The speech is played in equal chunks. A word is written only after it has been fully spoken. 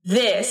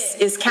This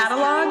is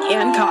Catalog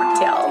and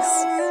Cocktails,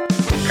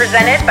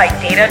 presented by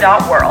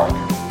Data.World.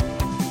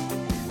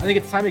 I think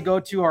it's time to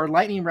go to our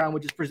lightning round,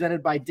 which is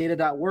presented by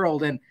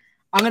Data.World, and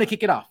I'm going to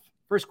kick it off.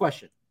 First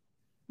question.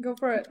 Go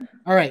for it.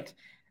 All right.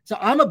 So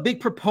I'm a big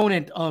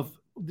proponent of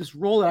this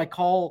role that I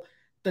call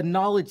the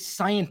knowledge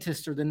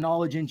scientist or the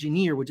knowledge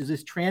engineer, which is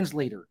this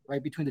translator,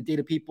 right, between the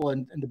data people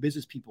and the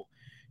business people.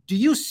 Do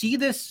you see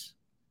this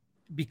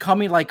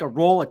becoming like a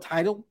role, a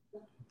title?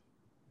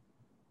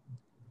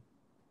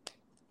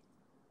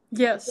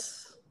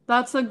 Yes,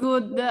 that's a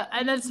good,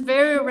 and it's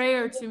very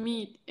rare to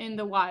meet in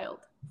the wild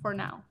for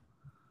now.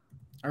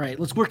 All right,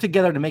 let's work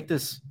together to make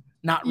this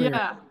not rare.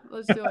 Yeah,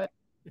 let's do it.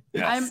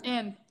 Yes. I'm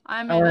in.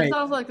 All right. It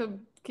sounds like a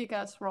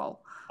kick-ass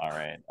role. All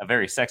right. A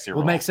very sexy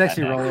role. We'll make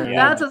sexy role.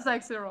 Yeah. That's a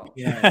sexy role.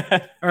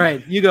 Yeah. All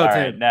right, you go, All Tim.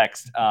 right,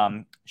 next.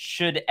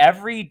 Should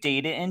every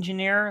data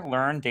engineer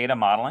learn data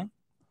modeling?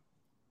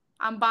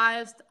 I'm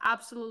biased.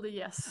 Absolutely,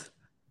 yes.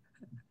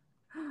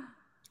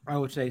 I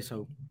would say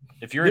so.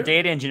 If you're a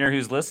data engineer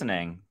who's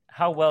listening,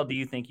 how well do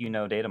you think you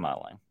know data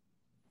modeling?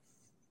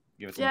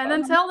 Give us some Yeah, and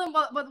thoughts. then tell them,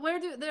 but where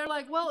do they're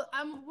like? Well,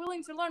 I'm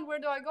willing to learn. Where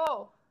do I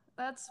go?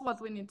 That's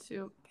what we need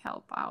to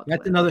help out. That's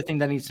with. another thing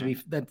that needs to be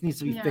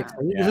Yeah. fixed.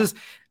 Yeah.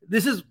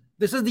 This is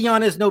the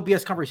honest, no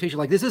BS conversation.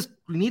 Like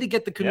we need to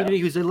get the community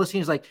who's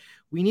listening is like,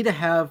 we need to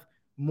have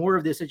more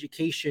of this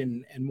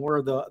education and more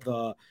of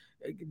the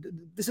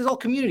this is all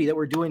community that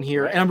we're doing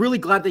here. And I'm really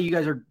glad that you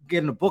guys are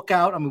getting a book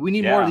out. I mean, we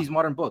need more of these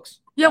modern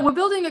books. Yeah, we're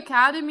building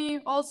academy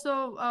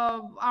also,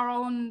 our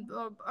own.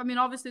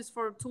 Obviously it's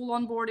for tool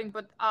onboarding,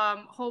 but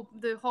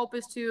the hope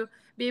is to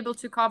be able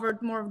to cover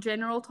more of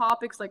general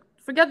topics. Like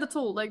forget the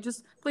tool, like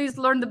just please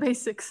learn the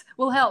basics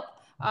will help.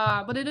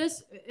 But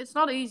it's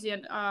not easy,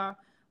 and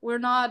we're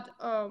not,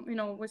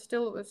 we're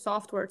still a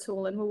software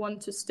tool, and we want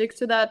to stick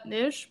to that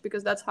niche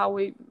because that's how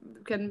we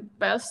can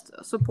best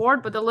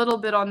support. But a little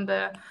bit on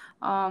the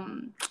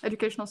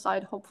educational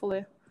side,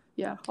 hopefully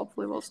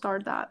we'll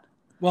start that.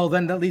 Well,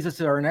 then that leads us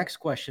to our next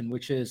question,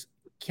 which is,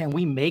 can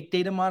we make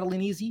data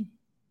modeling easy?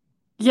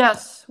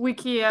 Yes, we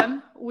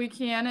can.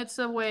 It's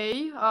a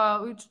way.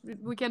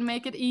 We can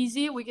make it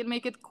easy. We can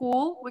make it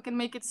cool. We can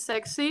make it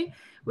sexy.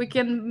 We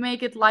can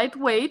make it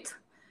lightweight.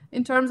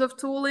 In terms of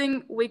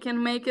tooling, we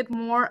can make it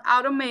more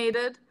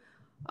automated,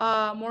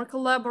 more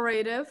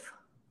collaborative.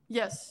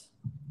 Yes,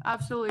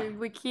 absolutely.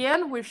 We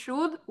can. We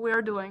should.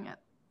 We're doing it.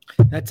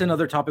 That's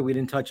another topic we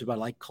didn't touch about,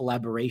 like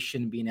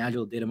collaboration, being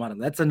agile data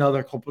modeling. That's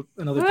another topic.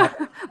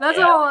 That's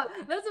a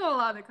whole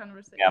other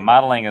conversation. Yeah,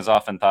 modeling is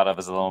often thought of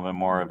as a little bit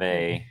more of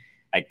I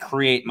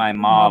create my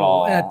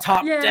model.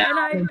 Top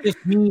down,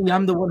 just me.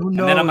 I'm the one who knows.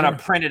 And then I'm going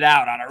to print it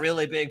out on a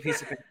really big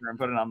piece of paper and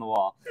put it on the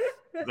wall.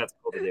 That's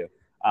cool to do.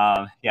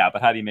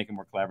 But how do you make it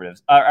more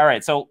collaborative? All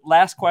right. So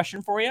last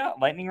question for you,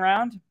 lightning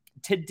round.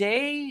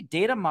 Today,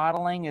 data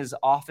modeling is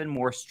often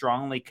more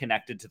strongly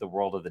connected to the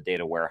world of the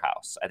data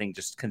warehouse. I think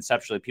just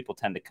conceptually, people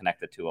tend to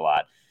connect the two a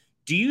lot.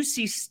 Do you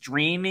see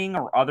streaming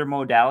or other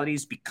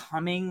modalities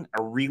becoming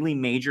a really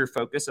major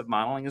focus of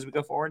modeling as we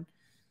go forward?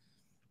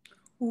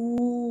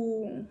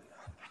 Ooh.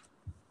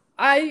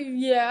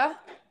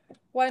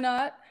 Why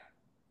not?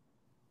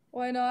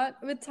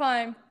 With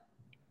time.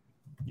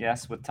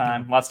 Yes, with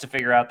time. Lots to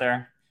figure out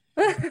there.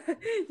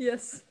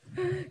 Yes.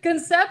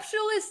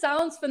 Conceptually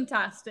sounds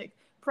fantastic.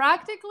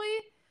 Practically,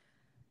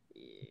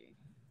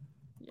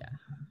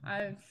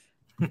 I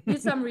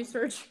need some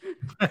research.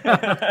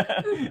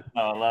 I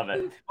love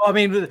it. Well, I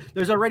mean,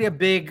 there's already a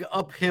big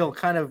uphill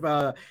kind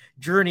of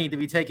journey to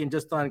be taken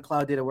just on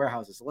cloud data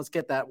warehouses. So let's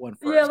get that one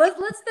first. Yeah, let's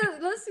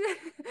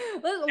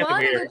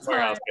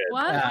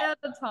one at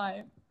a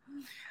time.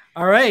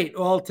 All right.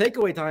 Well,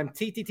 takeaway time.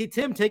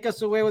 Tim, take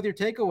us away with your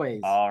takeaways.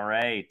 All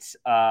right.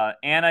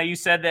 Anna, you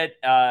said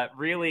that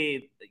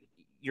really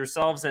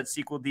yourselves at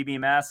SQL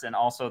DBMS and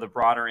also the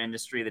broader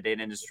industry, the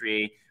data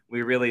industry,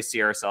 we really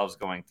see ourselves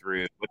going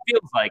through what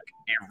feels like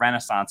a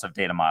renaissance of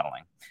data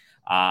modeling.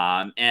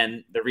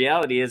 And the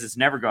reality is it's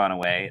never gone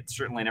away. It's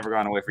certainly never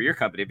gone away for your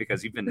company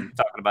because you've been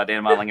talking about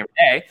data modeling every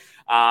day.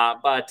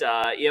 But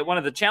one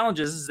of the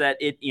challenges is that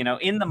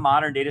in the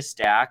modern data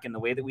stack and the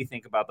way that we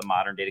think about the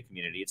modern data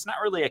community, it's not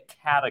really a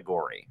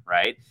category,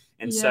 right?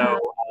 And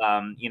so,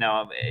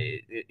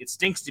 it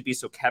stinks to be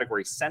so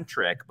category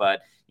centric,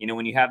 but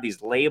when you have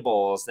these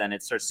labels, then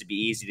it starts to be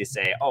easy to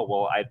say, oh,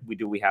 well,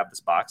 we have this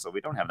box, so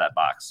we don't have that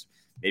box.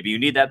 Maybe you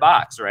need that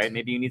box, right?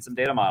 Maybe you need some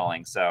data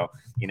modeling. So,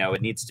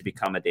 it needs to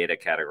become a data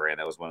category. And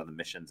that was one of the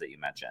missions that you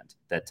mentioned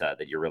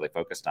that you're really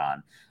focused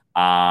on.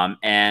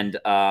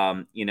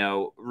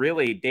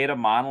 Really data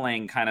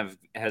modeling kind of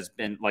has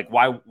been like,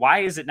 why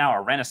is it now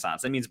a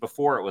renaissance? That means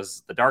before it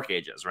was the dark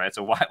ages, right?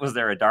 So why was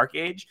there a dark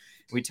age?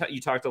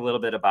 You talked a little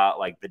bit about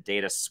like the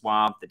data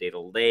swamp, the data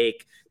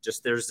lake,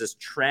 just there's this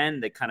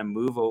trend that kind of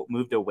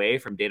moved away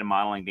from data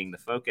modeling being the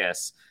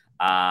focus.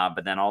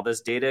 But then all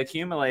this data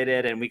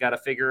accumulated and we got to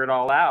figure it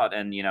all out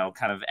and,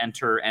 kind of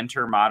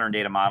enter modern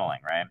data modeling,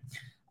 right?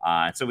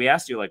 And so we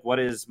asked you, like, what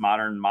is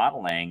modern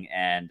modeling?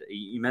 And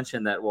you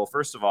mentioned that, well,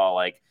 first of all,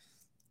 like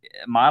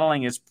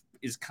modeling is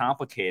is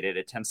complicated.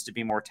 It tends to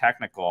be more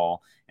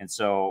technical. And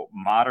so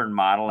modern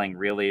modeling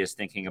really is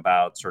thinking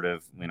about sort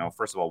of,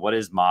 first of all, what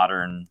is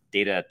modern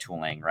data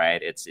tooling,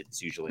 right? It's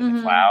usually in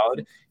the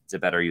cloud. It's a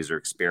better user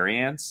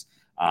experience.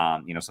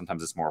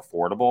 Sometimes it's more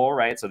affordable,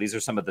 right? So these are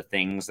some of the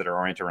things that are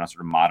oriented around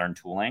sort of modern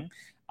tooling.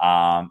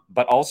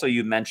 But also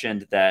you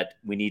mentioned that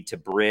we need to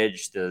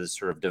bridge the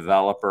sort of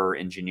developer,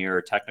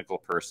 engineer, technical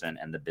person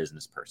and the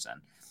business person.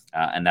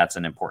 And that's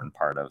an important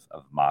part of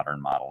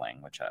modern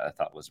modeling, which I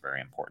thought was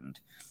very important.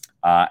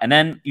 And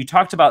then you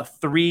talked about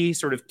 3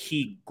 sort of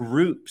key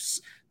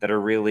groups that are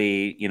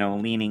really,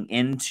 leaning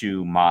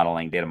into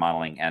modeling, data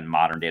modeling and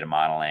modern data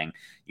modeling.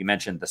 You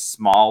mentioned the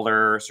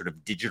smaller sort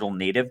of digital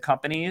native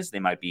companies. They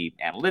might be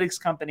analytics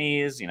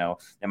companies,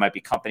 they might be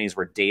companies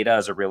where data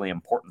is a really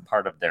important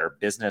part of their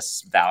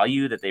business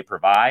value that they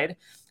provide.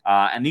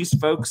 And these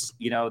folks,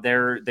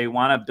 they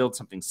want to build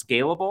something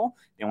scalable.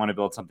 They want to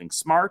build something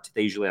smart.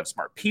 They usually have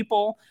smart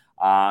people.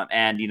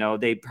 And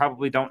they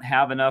probably don't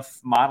have enough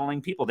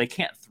modeling people. They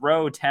can't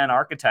throw 10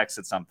 architects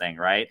at something,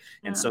 right?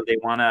 And so they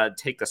want to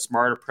take a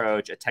smart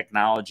approach, a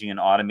technology and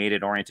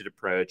automated oriented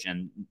approach,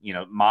 and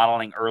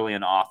modeling early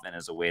and often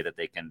is a way that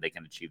they can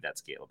achieve that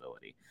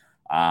scalability.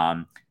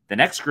 The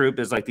next group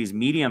is like these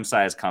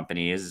medium-sized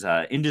companies,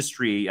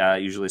 industry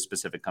usually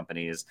specific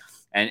companies,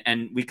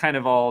 and we kind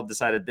of all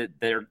decided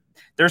that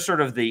they're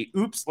sort of the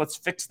oops, let's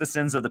fix the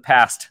sins of the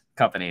past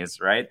companies,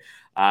 right?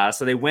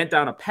 So they went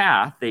down a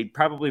path. They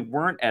probably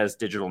weren't as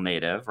digital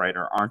native, right,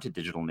 or aren't a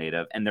digital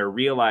native, and they're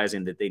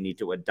realizing that they need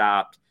to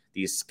adopt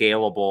these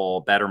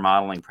scalable, better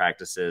modeling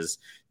practices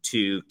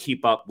to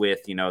keep up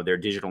with their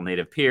digital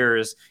native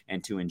peers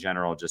and to in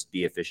general just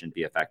be efficient,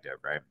 be effective,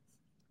 right?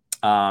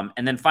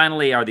 And then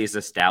finally are these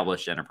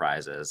established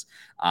enterprises,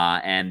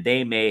 and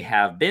they may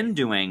have been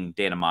doing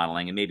data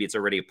modeling, and maybe it's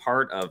already a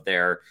part of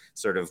their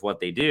sort of what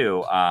they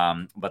do,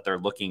 but they're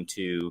looking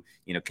to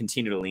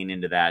continue to lean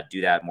into that, do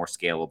that more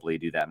scalably,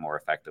 do that more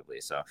effectively.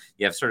 So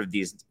you have sort of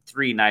these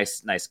 3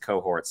 nice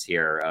cohorts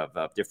here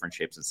of different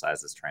shapes and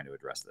sizes trying to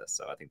address this.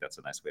 So I think that's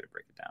a nice way to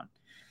break it down.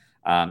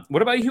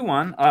 What about you,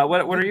 Juan?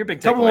 What are your big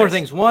takeaways? Couple more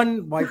things.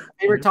 One, my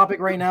favorite topic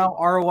right now,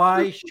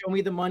 ROI, show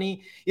me the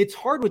money. It's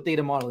hard with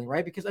data modeling,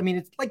 right? Because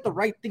it's like the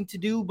right thing to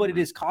do, but it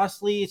is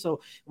costly. So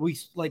we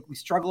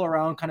struggle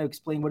around kind of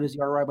explain what is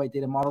the ROI by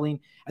data modeling.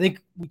 I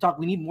think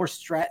we need more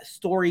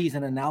stories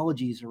and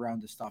analogies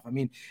around this stuff.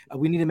 We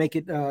need to make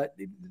it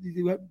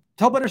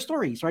tell better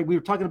stories, right? We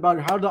were talking about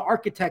how the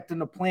architect and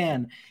the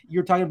plan.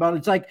 You're talking about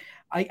it's like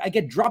I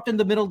get dropped in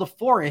the middle of the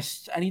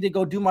forest. I need to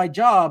go do my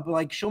job.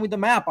 Like, show me the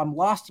map. I'm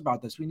lost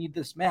about this. We need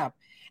this map.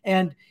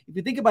 And if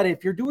you think about it,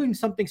 if you're doing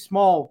something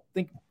small,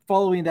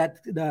 following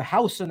the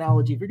house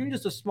analogy, if you're doing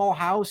just a small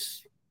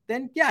house,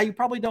 then yeah, you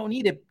probably don't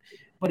need it.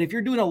 But if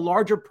you're doing a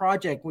larger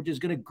project, which is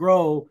going to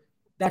grow,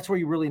 that's where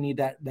you really need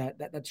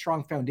that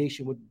strong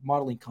foundation where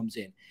modeling comes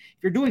in.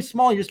 If you're doing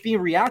small, you're just being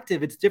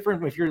reactive. It's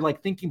different if you're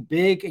like thinking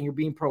big and you're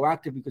being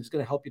proactive because it's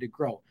going to help you to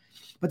grow.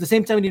 But at the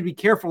same time, you need to be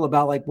careful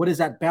about like, what is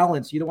that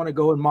balance? You don't want to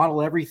go and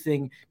model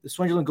everything. The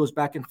swindling goes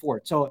back and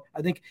forth. So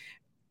I think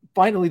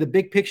finally, the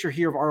big picture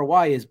here of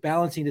ROI is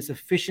balancing this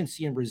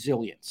efficiency and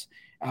resilience.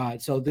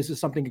 So this is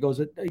something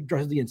that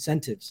addresses the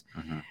incentives.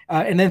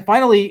 And then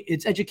finally,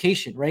 it's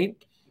education, right?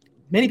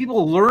 Many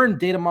people learn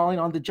data modeling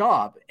on the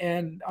job.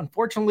 And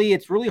unfortunately,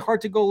 it's really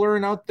hard to go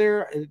learn out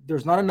there.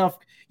 There's not enough,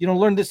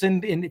 learn this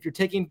in if you're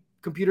taking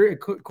computer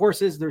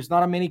courses, there's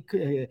not many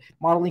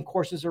modeling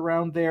courses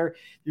around there.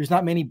 There's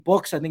not many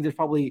books. I think there's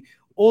probably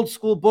old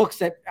school books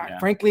that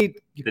frankly,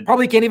 you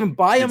probably can't even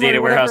buy them. The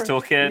Data Warehouse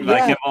Toolkit,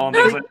 like Kimball and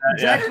things like that.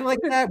 Exactly like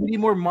that. We need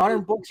more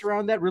modern books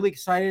around that. Really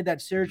excited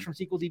that Serge from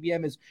SQL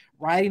DBM is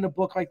writing a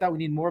book like that. We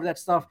need more of that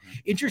stuff.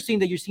 Interesting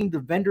that you're seeing the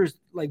vendors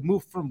like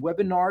move from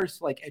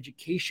webinars, like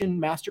education,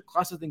 master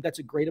classes. I think that's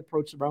a great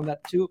approach around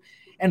that too.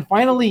 And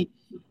finally,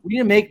 we need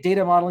to make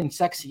data modeling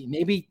sexy.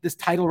 Maybe this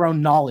title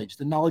around knowledge,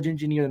 the knowledge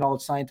engineer, the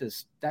knowledge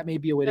scientist, that may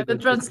be a way to go. The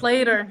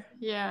translator,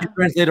 the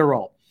translator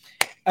role.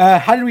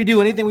 How did we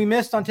do? Anything we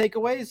missed on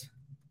takeaways?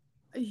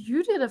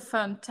 You did a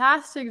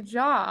fantastic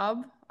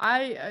job.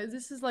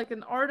 This is like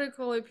an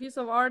article, a piece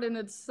of art in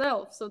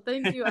itself. So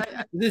thank you. I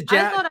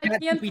thought I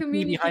can't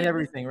communicate behind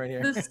everything right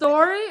here. The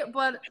story,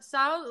 but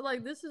sounds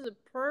like this is a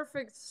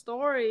perfect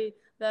story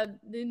that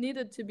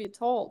needed to be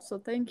told. So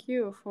thank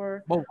you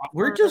for. Well,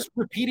 we're just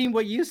repeating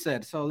what you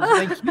said. So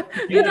thank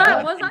you.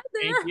 Was I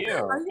there? Thank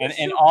you.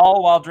 And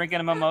all while drinking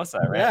a mimosa,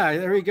 right? Yeah,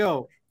 there we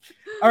go.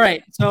 All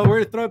right, so we're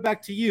going to throw it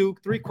back to you.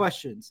 3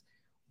 questions.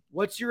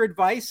 What's your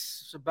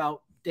advice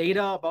about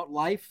data, about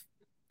life?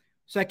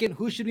 Second,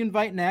 who should we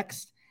invite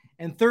next?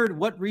 And third,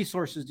 what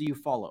resources do you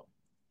follow?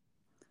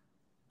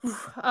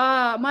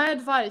 My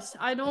advice,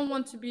 I don't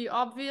want to be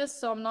obvious,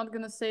 so I'm not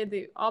going to say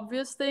the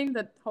obvious thing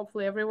that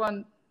hopefully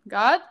everyone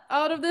got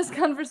out of this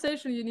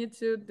conversation. You need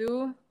to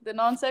do the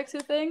non-sexy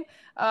thing.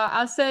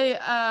 I'll say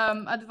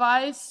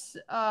advice,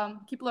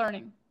 keep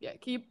learning. Yeah,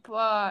 keep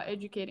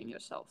educating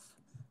yourself.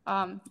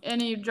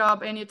 Any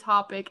job, any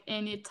topic,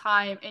 any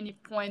time, any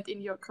point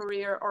in your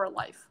career or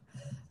life.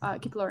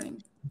 Keep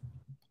learning.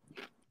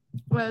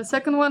 Well, the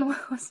second one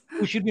was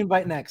Who should we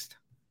invite next?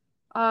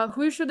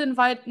 who should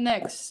invite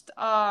next?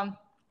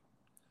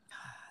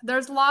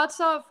 There's lots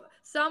of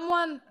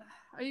someone.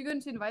 Are you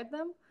going to invite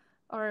them,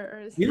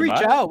 or is We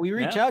reach out. We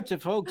reach out to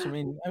folks. I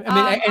mean,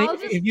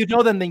 if you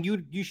know them, then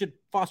you should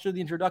foster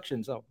the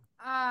introduction. So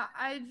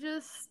I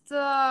just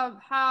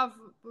have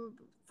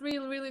 3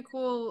 really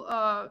cool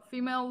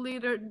female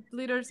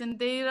leaders in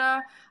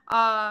data.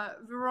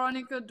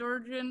 Veronica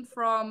Durgin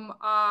from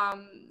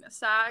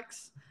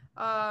Saks.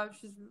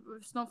 She's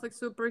a Snowflake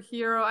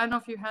superhero. I don't know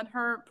if you had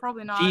her.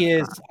 Probably not. She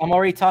is. I'm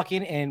already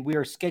talking, and we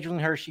are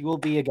scheduling her. She will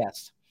be a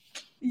guest.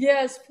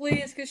 Yes,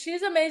 please, because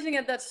she's amazing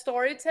at that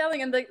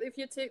storytelling. And if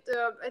you take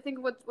the, I think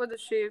what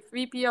is she,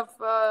 VP of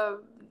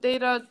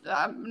data?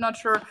 I'm not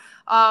sure,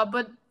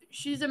 but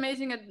she's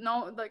amazing at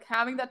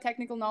having that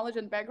technical knowledge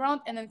and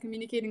background, and then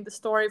communicating the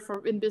story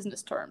in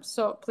business terms.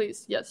 So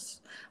please,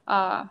 yes,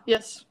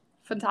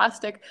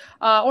 fantastic.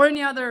 Or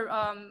any other,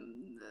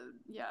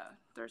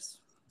 there's.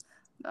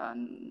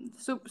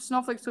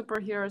 Snowflake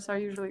superheroes are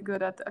usually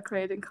good at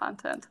creating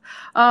content.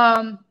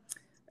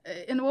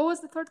 And what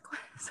was the third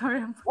question?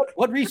 Sorry.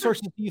 What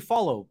resources do you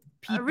follow?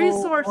 People,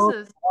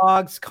 resources,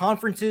 blogs,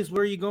 conferences.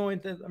 Where are you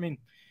going? I mean,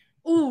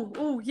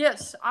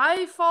 yes.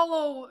 I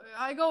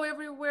go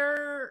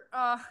everywhere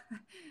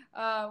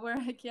where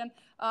I can.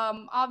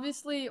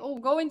 Obviously,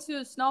 going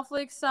to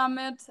Snowflake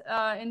Summit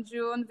in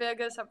June,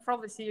 Vegas. I'll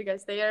probably see you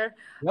guys there.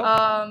 Yep.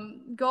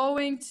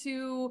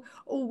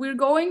 We're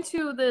going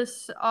to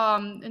this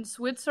in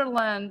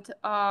Switzerland.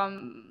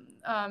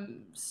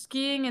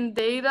 Skiing and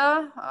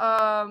data.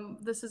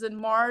 This is in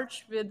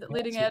March with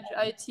Leading Edge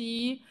IT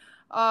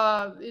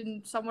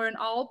in somewhere in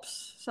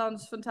Alps.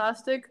 Sounds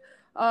fantastic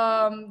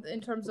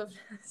in terms of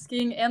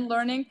skiing and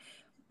learning.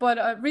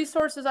 But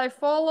resources I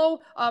follow,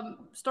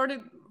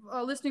 started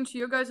listening to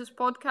your guys'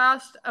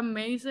 podcast.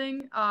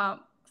 Amazing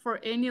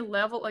for any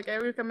level. Like I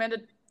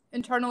recommended,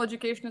 internal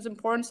education is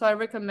important, so I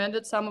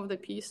recommended some of the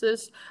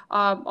pieces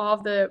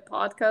of the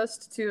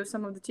podcast to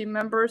some of the team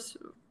members.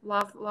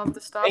 Love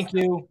the stuff. Thank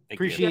you.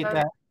 Appreciate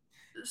that.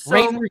 So,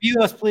 rate and review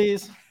us,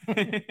 please.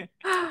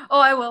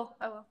 I will.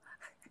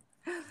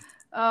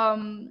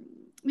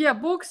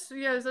 Books.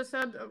 Yeah, as I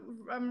said,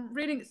 I'm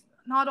reading.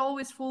 Not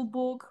always full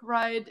book,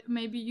 right?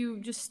 Maybe you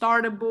just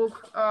start a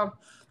book.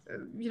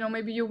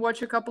 Maybe you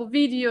watch a couple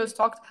videos.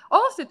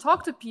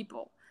 Talk to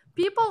people.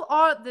 People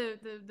are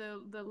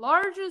the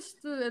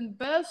largest and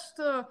best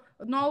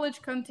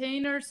knowledge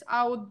containers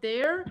out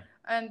there,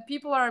 and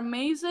people are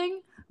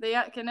amazing. They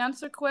can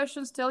answer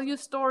questions, tell you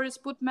stories,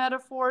 put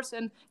metaphors,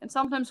 and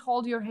sometimes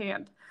hold your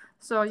hand.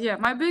 So yeah,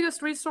 my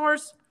biggest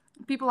resource,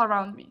 people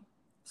around me,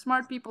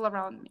 smart people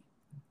around me.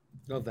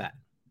 Love that.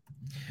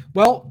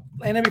 Well,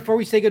 and then before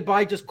we say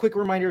goodbye, just quick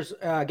reminders.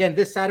 Again,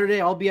 this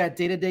Saturday, I'll be at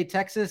Data Day,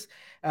 Texas.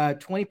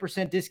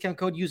 20% discount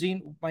code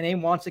using my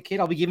name, Wants a Kid.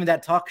 I'll be giving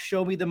that talk,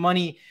 Show Me the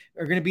Money.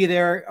 Are going to be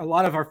there. A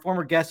lot of our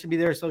former guests will be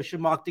there. So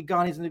Shamak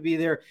Degani is going to be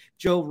there.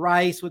 Joe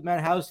Rice with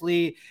Matt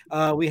Housley.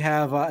 We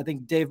have, I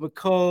think, Dave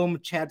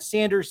McComb, Chad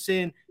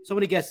Sanderson. So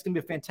many guests. It's going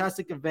to be a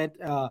fantastic event.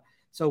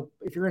 So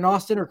if you're in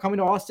Austin or coming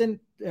to Austin,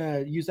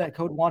 use that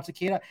code Wants a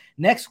Kid.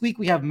 Next week,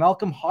 we have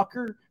Malcolm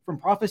Hawker from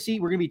Prophecy.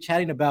 We're going to be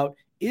chatting about,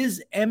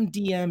 is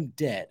MDM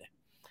dead?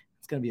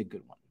 It's going to be a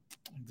good one.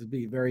 It'll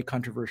be very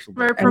controversial.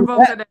 Very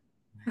provocative.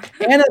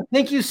 Anna,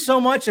 thank you so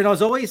much. And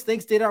as always,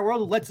 thanks Data World,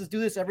 who lets us do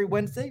this every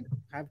Wednesday,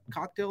 have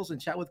cocktails and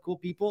chat with cool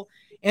people.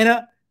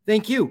 Anna,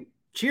 thank you.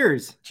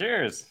 Cheers.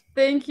 Cheers.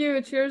 Thank you.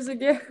 Cheers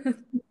again.